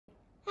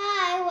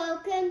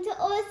welcome to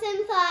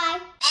Awesome Pie.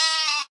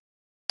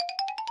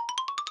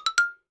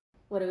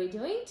 What are we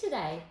doing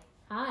today?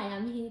 Hi,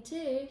 I'm here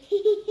too.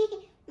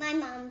 My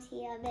mum's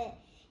here, but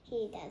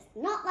he does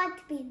not like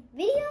to be in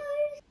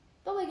videos.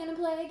 But we're going to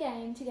play a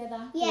game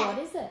together. Yeah. What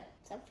is it?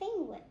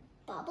 Something with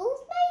bubbles,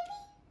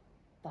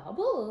 maybe?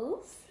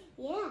 Bubbles?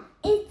 Yeah.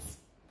 It's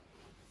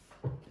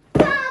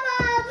Baa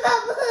Baa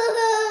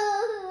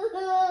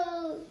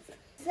Bubbles!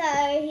 So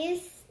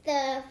here's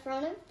the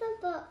front of the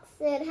box.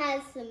 It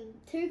has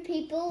two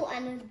people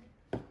and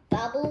a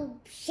bubble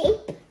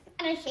shape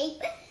and a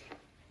shape.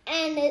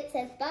 And it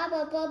says Baa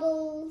Baa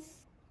Bubbles,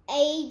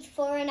 age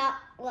 4 and up.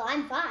 Well,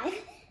 I'm 5.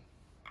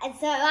 And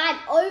so I'm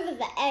over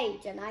the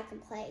age and I can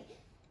play.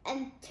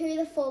 And 2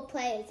 to 4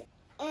 players.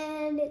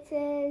 And it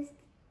says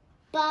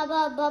Baa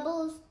Baa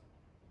Bubbles,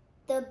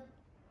 the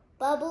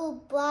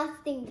bubble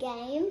blasting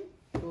game.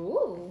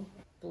 Ooh,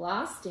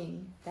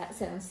 blasting. That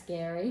sounds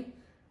scary.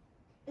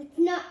 It's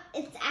not,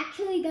 it's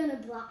actually gonna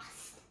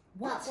blast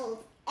bubbles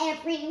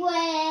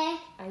everywhere.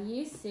 Are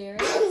you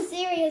serious? I'm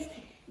serious.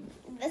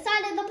 The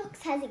side of the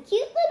box has a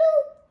cute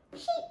little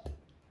sheep.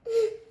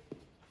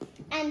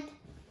 And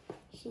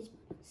she's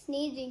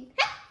sneezing.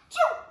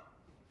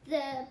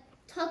 The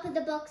top of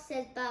the box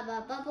says Baa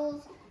Baa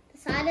Bubbles. The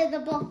side of the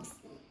box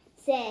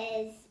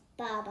says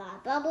Baa Baa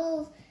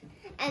Bubbles.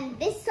 And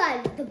this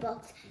side of the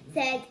box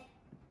says,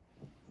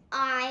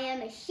 I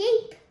am a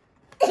sheep.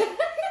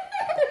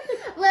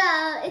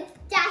 Well, it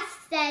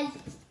just says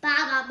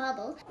Baa Baa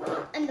Bubbles.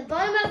 And the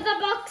bottom of the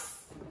box,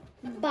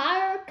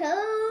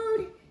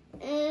 barcode.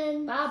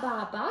 And Baa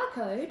Baa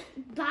Barcode?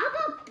 Baa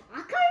Baa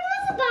Barcode?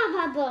 What's a Baa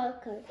Baa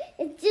Barcode?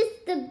 It's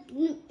just the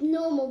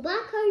normal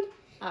barcode.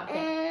 Okay.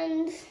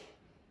 And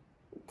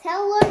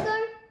Tel logo.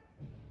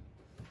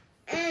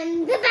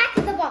 And the back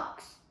of the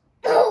box.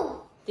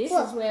 Oh! This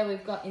is where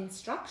we've got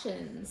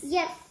instructions.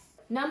 Yes.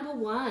 Number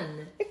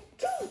 1,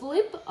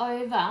 flip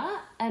over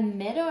a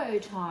meadow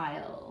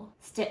tile.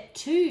 Step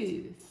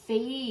 2,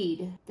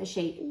 feed the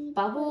sheep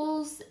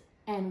bubbles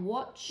and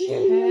watch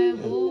her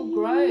will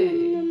grow.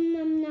 Nom,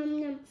 nom, nom,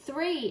 nom.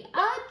 3,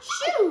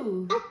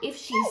 achoo! If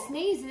she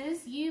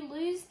sneezes, you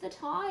lose the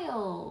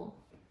tile.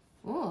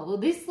 Oh, well,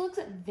 this looks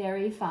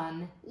very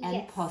fun and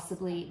Yes.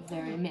 possibly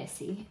very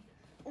messy.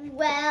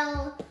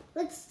 Well,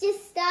 let's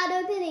just start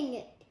opening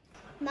it.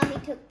 Mummy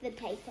took the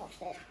tape off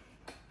it.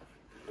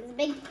 It's a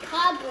big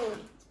cardboard.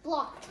 It's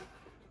blocked.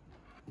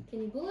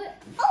 Can you pull it?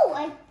 Oh,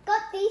 I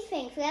got these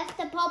things. We have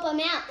to pop them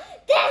out.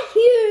 They're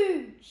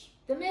huge.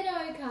 The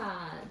meadow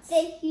cards.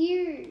 They're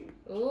huge.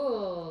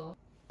 Oh.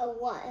 A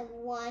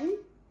one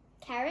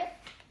carrot.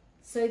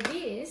 So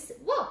this,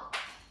 whoa.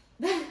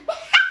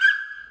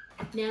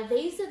 Now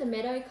these are the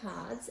meadow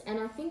cards, and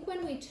I think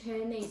when we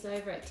turn these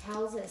over, it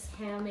tells us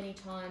how many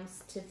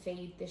times to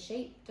feed the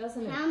sheep,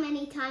 doesn't it? How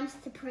many times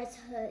to press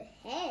her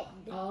head?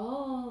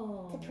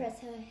 Oh. To press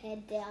her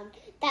head down.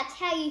 That's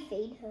how you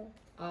feed her.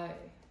 Oh.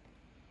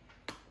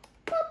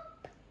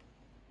 Pop.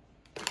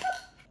 Pop.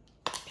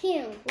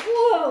 Pew.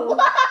 Whoa.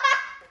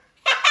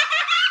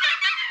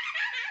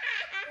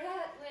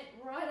 That went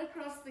right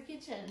across the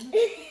kitchen.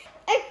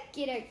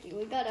 Okie dokie,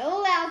 we got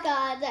all our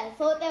cards. I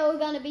thought they were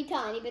going to be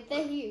tiny, but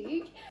they're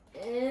huge.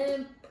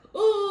 And,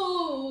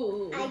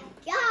 oh. I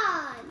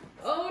got.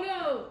 Oh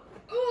no.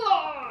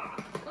 Oh,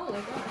 oh my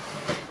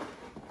gosh.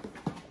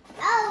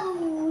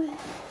 Oh.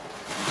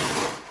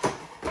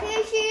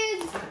 Here she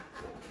is.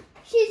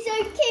 She's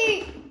so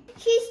cute.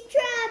 She's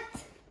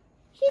trapped.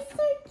 She's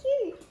so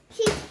cute.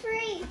 She's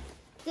free.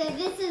 So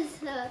this is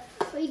her.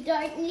 We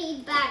don't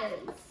need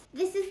batteries.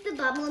 This is the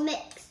bubble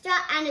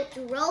mixture and it's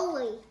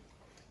rolly.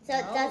 So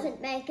it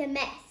doesn't make a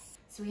mess.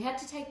 So we had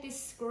to take this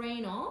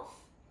screen off.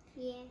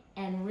 Yeah.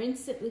 And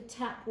rinse it with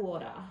tap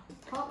water.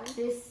 Pop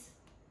this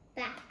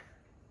Back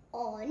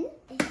on.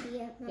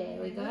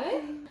 There we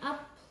go.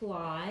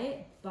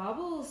 Apply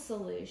bubble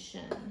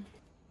solution.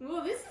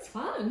 Oh, this is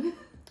fun.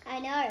 I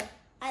know.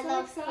 I So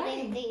love exciting.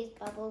 putting these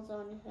bubbles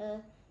on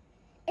her.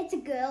 It's a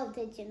girl,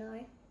 did you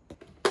know?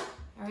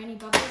 Are any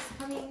bubbles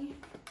coming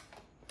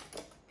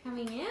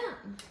out?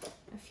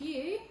 A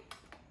few.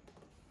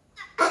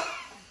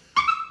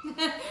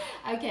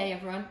 Okay,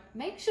 everyone,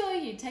 make sure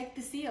you take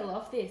the seal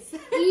off this.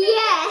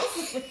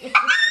 Yes!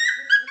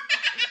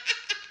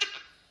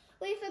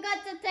 We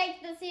forgot to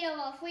take the seal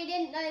off. We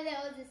didn't know there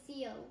was a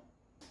seal.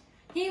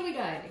 Here we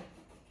go.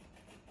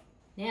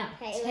 Now,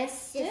 Okay, let's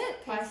test just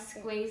it by test it.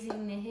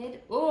 squeezing the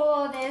head.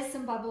 Oh, there's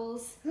some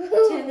bubbles.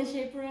 Turn the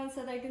sheep around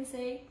so they can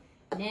see.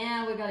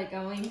 Now we got it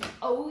going.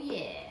 Oh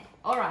yeah.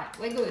 All right,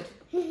 we're good.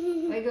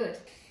 We're good.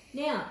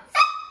 Now,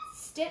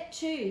 step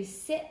 2,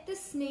 set the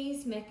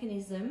sneeze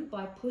mechanism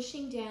by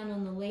pushing down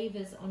on the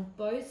levers on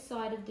both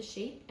sides of the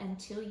sheep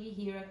until you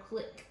hear a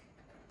click.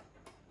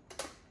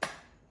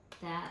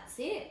 That's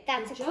it.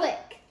 That's Good a job.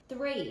 click.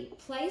 3,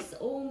 place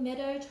all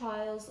meadow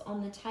tiles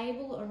on the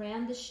table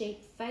around the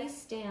sheep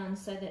face down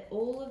so that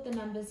all of the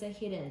numbers are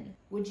hidden.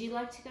 Would you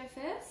like to go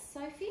first,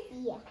 Sophie?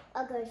 Yeah,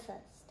 I'll go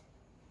first.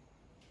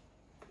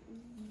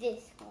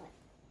 This one.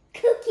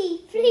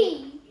 Cookie,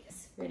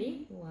 please.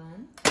 Ready?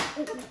 1.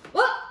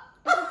 Whoa!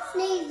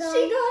 Sneeze on.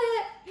 She got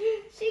it!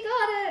 She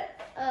got it.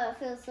 Oh, it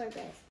feels so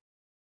good.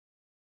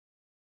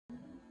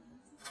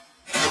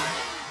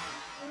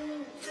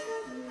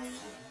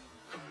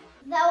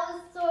 That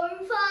was so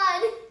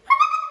fun.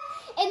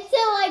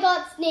 Until I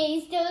got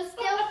sneezed, it was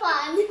still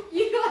fun.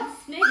 You got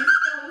sneezed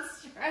on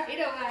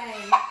straight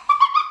away.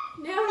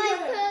 My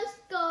first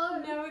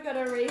go. Now we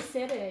gotta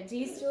reset it. Do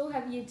you still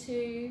have your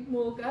 2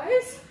 more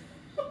goes?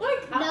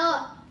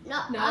 No. No.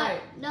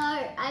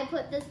 I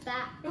put this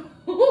back.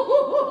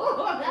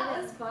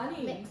 That was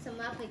funny. Mix them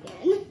up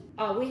again.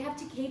 Oh, we have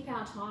to keep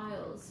our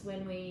tiles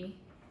when we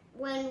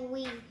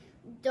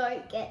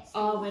don't get sneezed.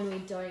 Oh, when we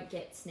don't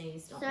get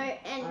sneezed on. So,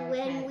 and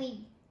when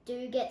we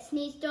do get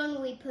sneezed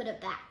on, we put it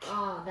back.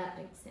 Oh, that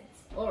makes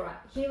sense. All right,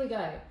 here we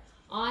go.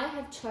 I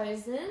have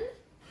chosen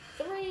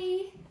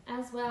 3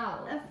 as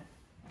well.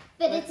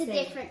 But Let's it's a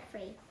see. different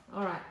 3.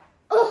 All right.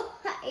 Oh,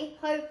 I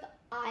hope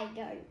I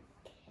don't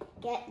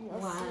get your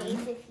 1,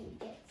 sneeze if you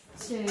get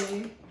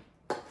 2,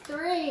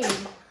 3.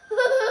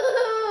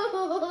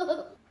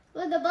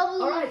 Well, the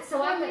bubbles All right,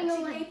 so I coming get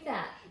to away. keep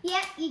that.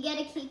 Yep, you get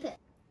to keep it.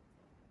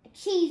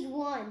 Cheese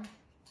 1.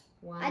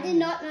 1. I did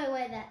not know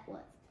where that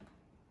was.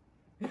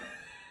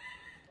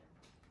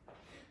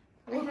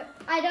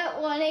 I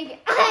don't want to. You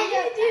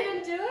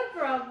didn't do it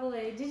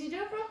properly. Did you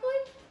do it properly?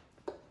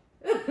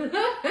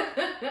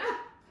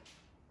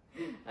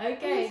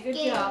 Okay, I'm good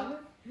scared. job.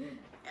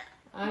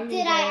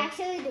 Did I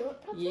actually do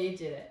it properly? You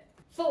did it.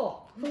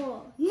 4.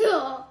 4.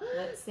 No.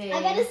 Let's see. I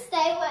gotta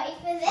stay away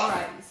for this. All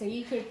right, so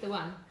you keep the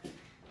 1.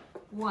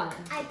 1,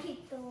 I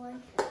picked the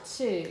 1.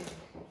 2,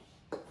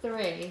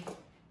 3,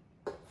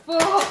 4.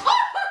 That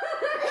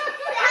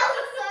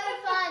was so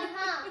fun,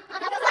 huh?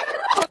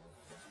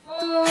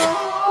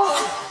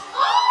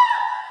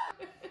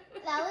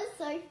 That was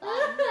so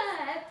fun.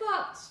 It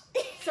popped.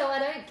 So I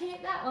don't keep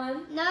that one.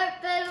 No,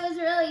 but it was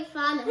really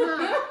fun,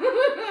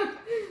 huh?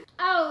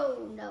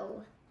 Oh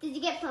no. Did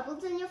you get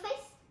bubbles in your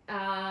face?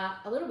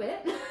 A little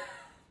bit.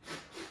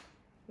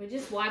 We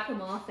just wipe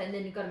them off and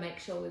then you've got to make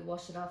sure we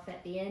wash it off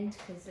at the end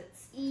because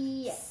it's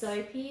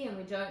soapy and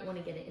we don't want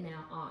to get it in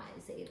our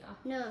eyes either.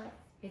 No.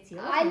 It's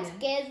yours. I'm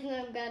scared that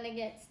I'm gonna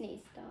get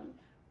sneezed on.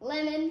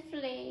 Lemon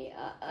flea.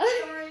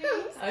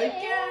 Uh-oh. I'm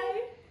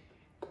scared.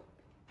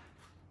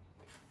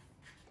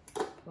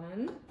 Okay.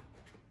 1,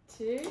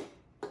 2,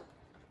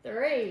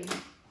 3.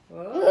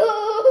 Whoa.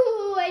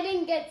 Ooh, I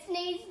didn't get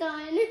sneezed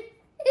on.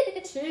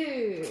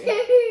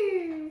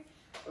 2.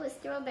 Oh,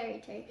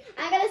 strawberry too.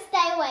 I gotta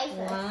stay away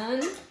first.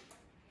 1,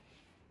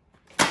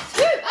 2.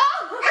 Oh!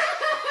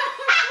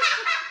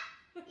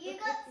 You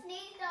got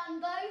sneezed on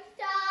both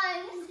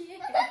times.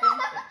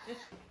 Yeah.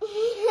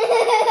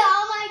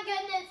 Oh my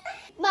goodness.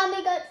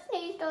 Mummy got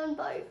sneezed on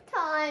both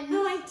times.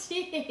 I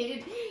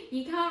did.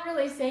 You can't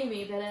really see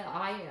me, but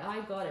I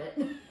got it.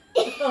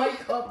 I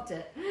copped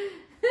it.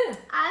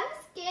 I'm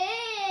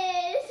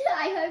scared.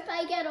 I hope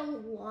I get a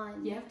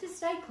 1. You have to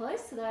stay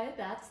close though.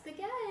 That's the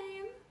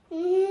game.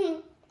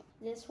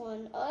 This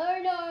one. Oh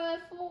no, a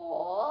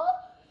 4.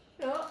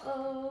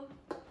 Uh-oh.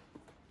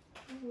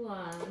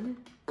 1,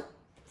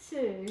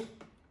 2,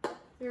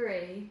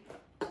 3,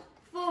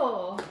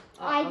 4.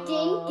 I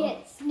didn't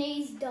get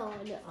sneezed on.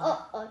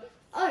 Uh-oh.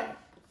 Oh,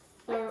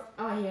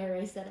 Oh yeah,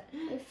 reset it.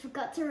 I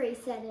forgot to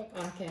reset it.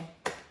 Okay.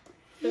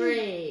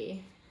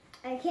 3,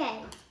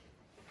 Okay.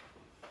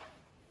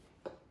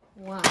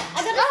 1. I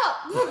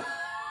got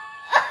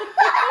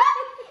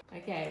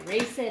Okay,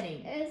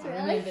 resetting. It's I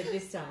really remembered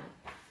this time.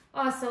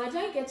 Oh, so I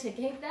don't get to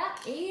keep that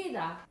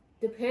either.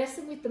 The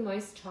person with the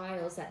most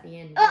tiles at the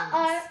end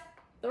wins.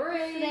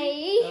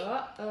 3.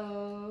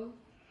 Uh-oh.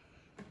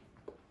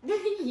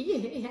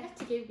 You have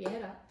to keep your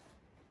head up.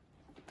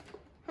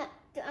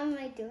 Am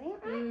I doing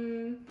it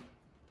right?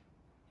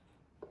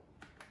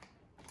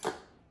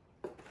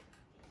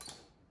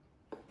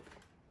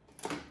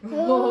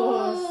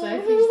 Oh,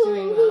 Sophie's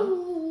doing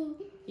well.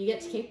 You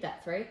get to keep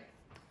that 3.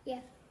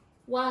 Yeah.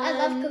 1. I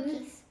love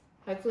cookies.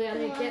 Hopefully I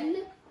don't 1. get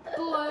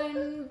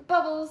blown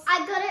bubbles. I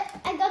got it.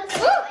 I got it.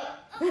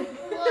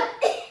 What?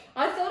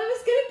 I thought it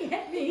was going to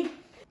get me.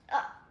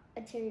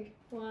 A 2.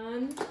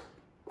 1,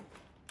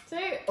 2.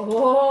 Oh,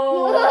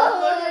 Whoa, look at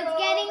it's all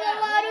getting that. a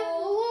lot of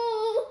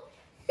wool.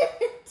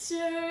 2.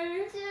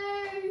 2.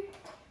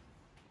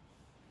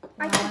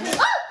 I 1. can do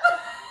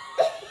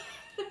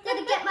Did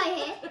it get my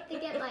hair? Did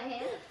it get my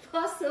hair?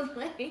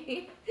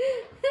 Possibly.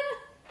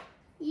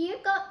 You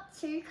got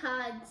 2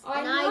 cards. I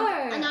and know.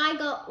 And I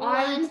got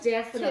I'm 1,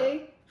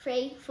 2,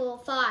 3, 4,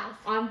 5.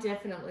 I'm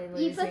definitely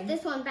losing. You put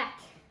this one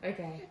back.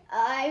 Okay.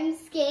 I'm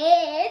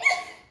scared.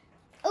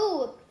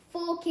 Oh,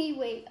 4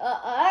 kiwi.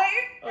 Uh-oh.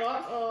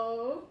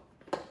 Uh-oh.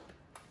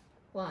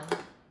 1,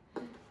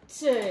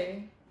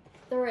 2,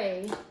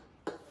 3,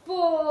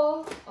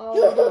 4.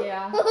 Oh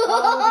dear. Oh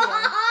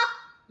dear.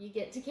 You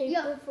get to keep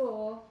the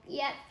 4.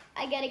 Yep,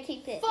 I gotta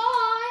keep it. 5.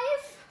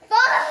 5.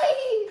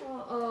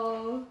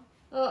 Uh-oh.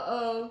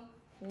 Uh-oh.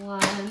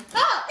 1.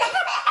 Oh.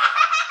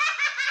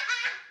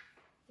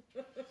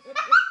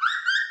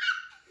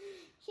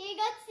 She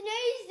got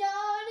sneezed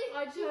on.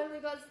 I totally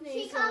got sneezed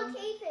She can't on.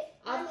 keep it.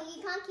 Mommy,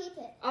 you can't keep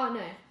it. Oh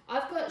no.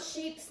 I've got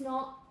sheep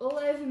snot all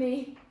over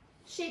me.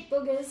 Sheep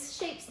boogers,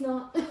 sheep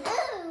snot.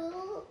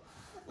 Ooh.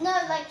 No,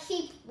 like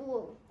sheep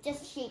wool.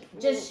 Just sheep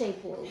wool. Just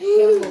sheep wool.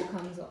 The wool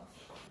comes off.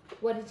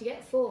 What did you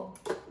get? 4?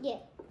 Yeah.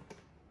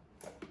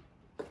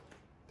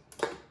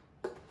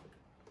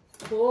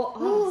 4.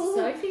 Oh, Ooh.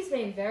 Sophie's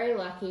been very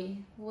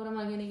lucky. What am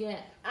I going to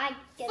get? I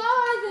get 5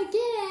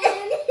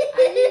 again.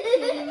 Are you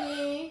kidding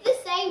me? the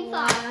same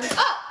 5.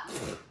 Oh!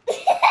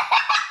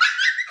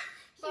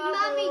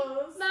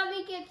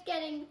 Mummy keeps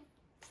getting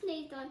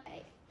sneezed on.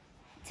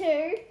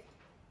 2.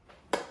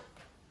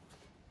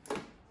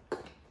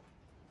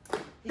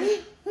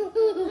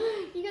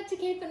 You got to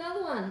keep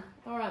another one.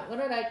 All right, what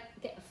did I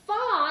get?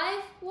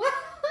 5? What?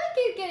 I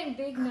keep getting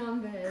big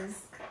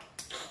numbers.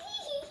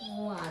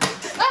 1.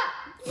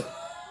 Ah!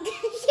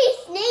 She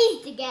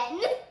sneezed again.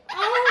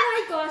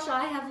 Oh my gosh,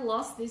 I have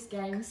lost this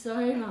game so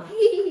much.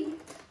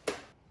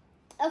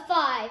 A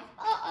 5.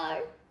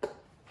 Uh-oh.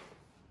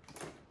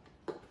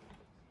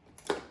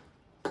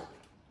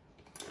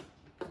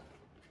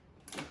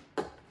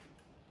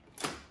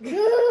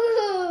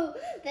 Ooh,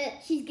 but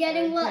she's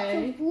getting lots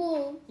of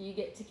wool. You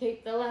get to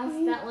keep the last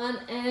that one,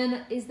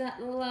 and is that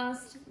the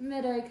last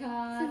meadow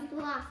card? This is the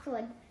last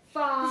one.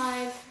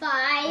 5. 5.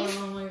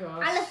 Oh my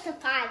gosh. I left a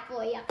 5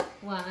 for you.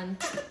 1.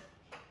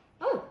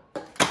 Oh.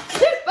 2.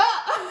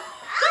 Oh.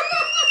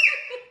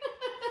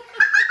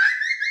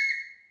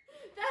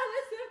 That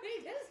was the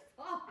biggest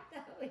pop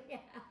that we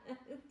had.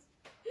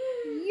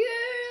 You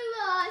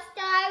lost.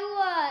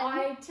 I won.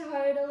 I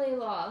totally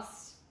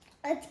lost.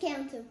 Let's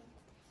count them.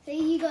 So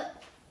you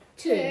got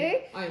 2.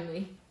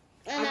 Only.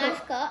 And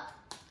I've got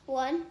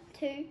 1,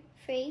 2,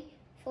 3,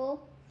 4,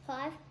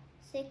 5,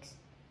 6,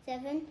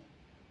 7,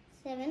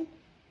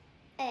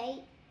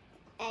 8,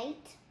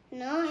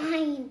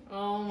 9.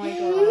 Oh my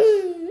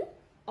gosh.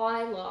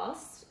 I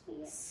lost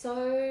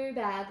so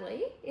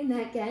badly in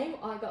that game.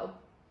 I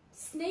got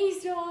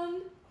sneezed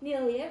on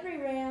nearly every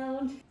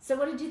round. So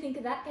what did you think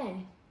of that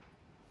game?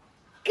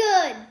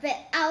 Good, but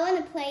I want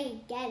to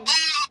play again.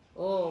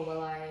 Oh,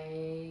 well,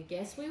 I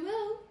guess we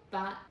will,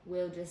 but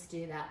we'll just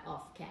do that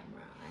off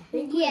camera. I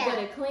think Yeah. we've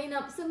got to clean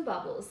up some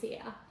bubbles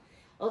here.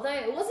 Although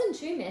it wasn't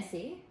too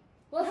messy,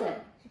 was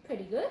it?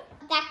 Pretty good.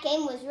 That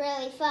game was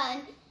really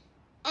fun,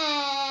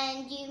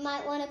 and you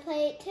might want to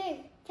play it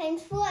too.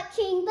 Thanks for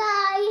watching.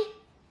 Bye.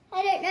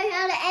 I don't know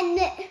how to end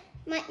it.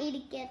 Might need to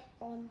get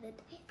on the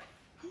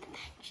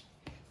bench.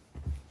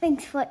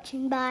 Thanks for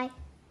watching. Bye.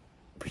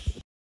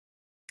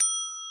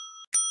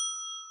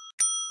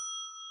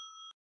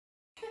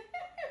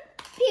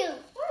 Pew.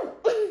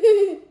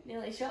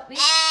 Nearly shot me.